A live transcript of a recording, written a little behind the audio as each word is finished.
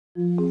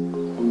Hello,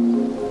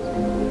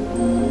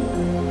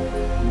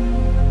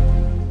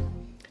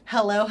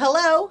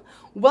 hello.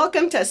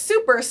 Welcome to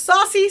Super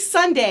Saucy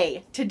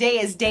Sunday.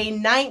 Today is day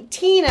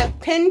 19 of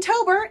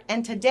Pintober,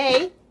 and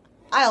today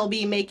I'll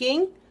be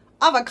making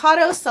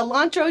avocado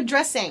cilantro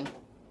dressing.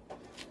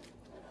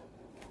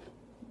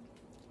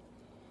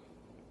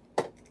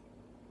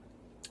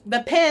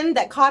 The pin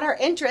that caught our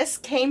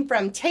interest came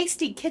from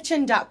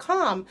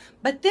tastykitchen.com,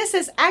 but this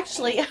is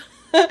actually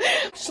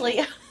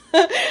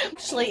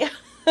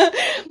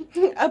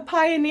a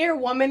Pioneer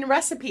Woman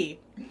recipe.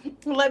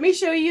 Let me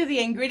show you the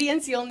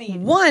ingredients you'll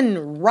need.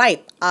 1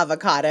 ripe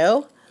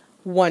avocado,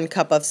 1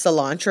 cup of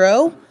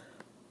cilantro,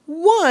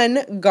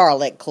 1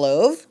 garlic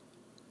clove,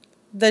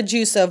 the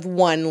juice of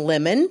 1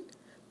 lemon,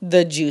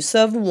 the juice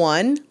of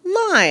 1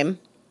 lime,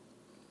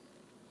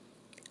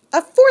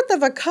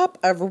 1/4 cup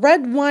of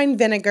red wine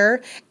vinegar,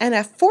 and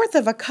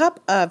 1/4 cup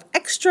of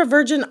extra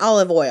virgin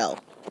olive oil.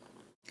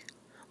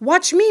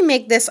 Watch me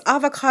make this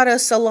avocado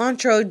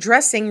cilantro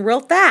dressing real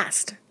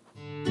fast.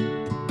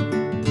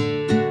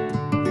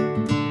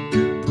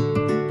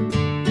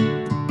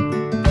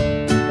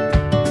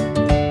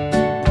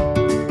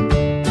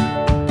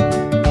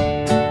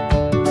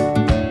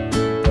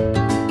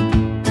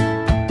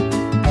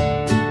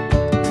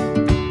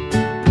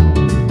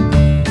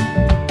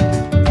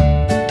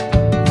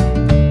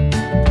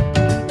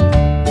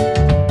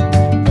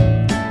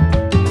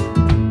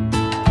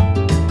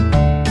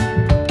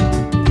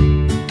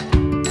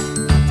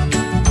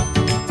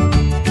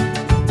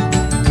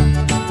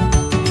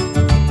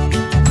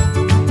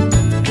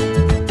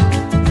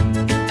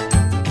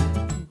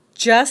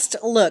 Just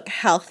look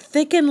how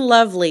thick and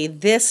lovely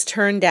this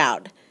turned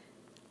out.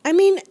 I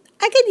mean,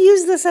 I could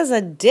use this as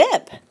a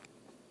dip.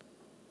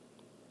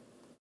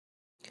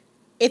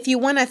 If you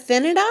want to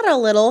thin it out a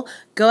little,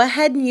 go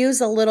ahead and use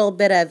a little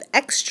bit of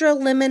extra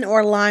lemon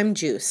or lime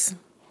juice.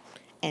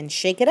 And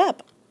shake it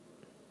up.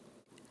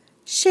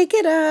 Shake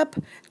it up.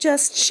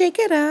 Just shake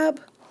it up.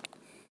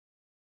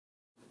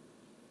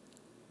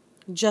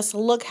 Just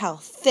look how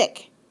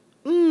thick.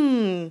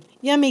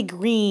 Yummy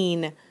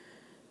green.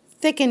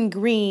 Thick and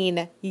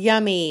green,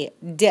 yummy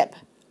dip.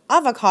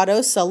 Avocado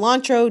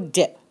cilantro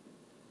dip.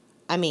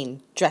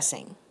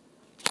 Dressing.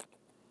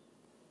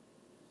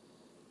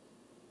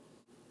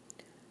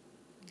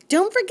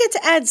 Don't forget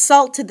to add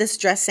salt to this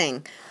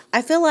dressing.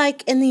 I feel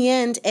like in the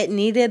end it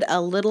needed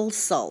a little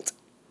salt.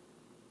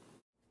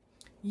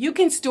 You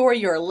can store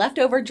your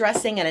leftover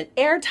dressing in an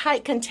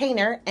airtight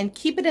container and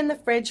keep it in the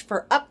fridge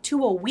for up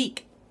to a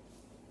week.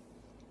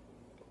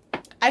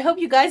 I hope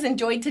you guys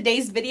enjoyed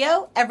today's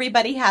video.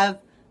 Everybody have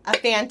a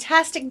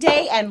fantastic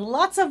day and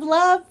lots of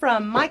love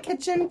from my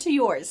kitchen to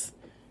yours.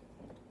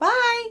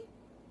 Bye.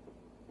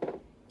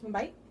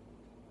 Bye.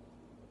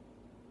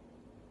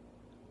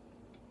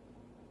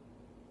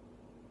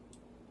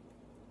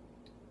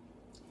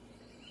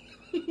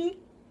 Is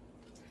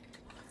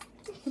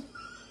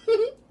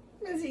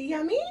it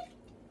yummy?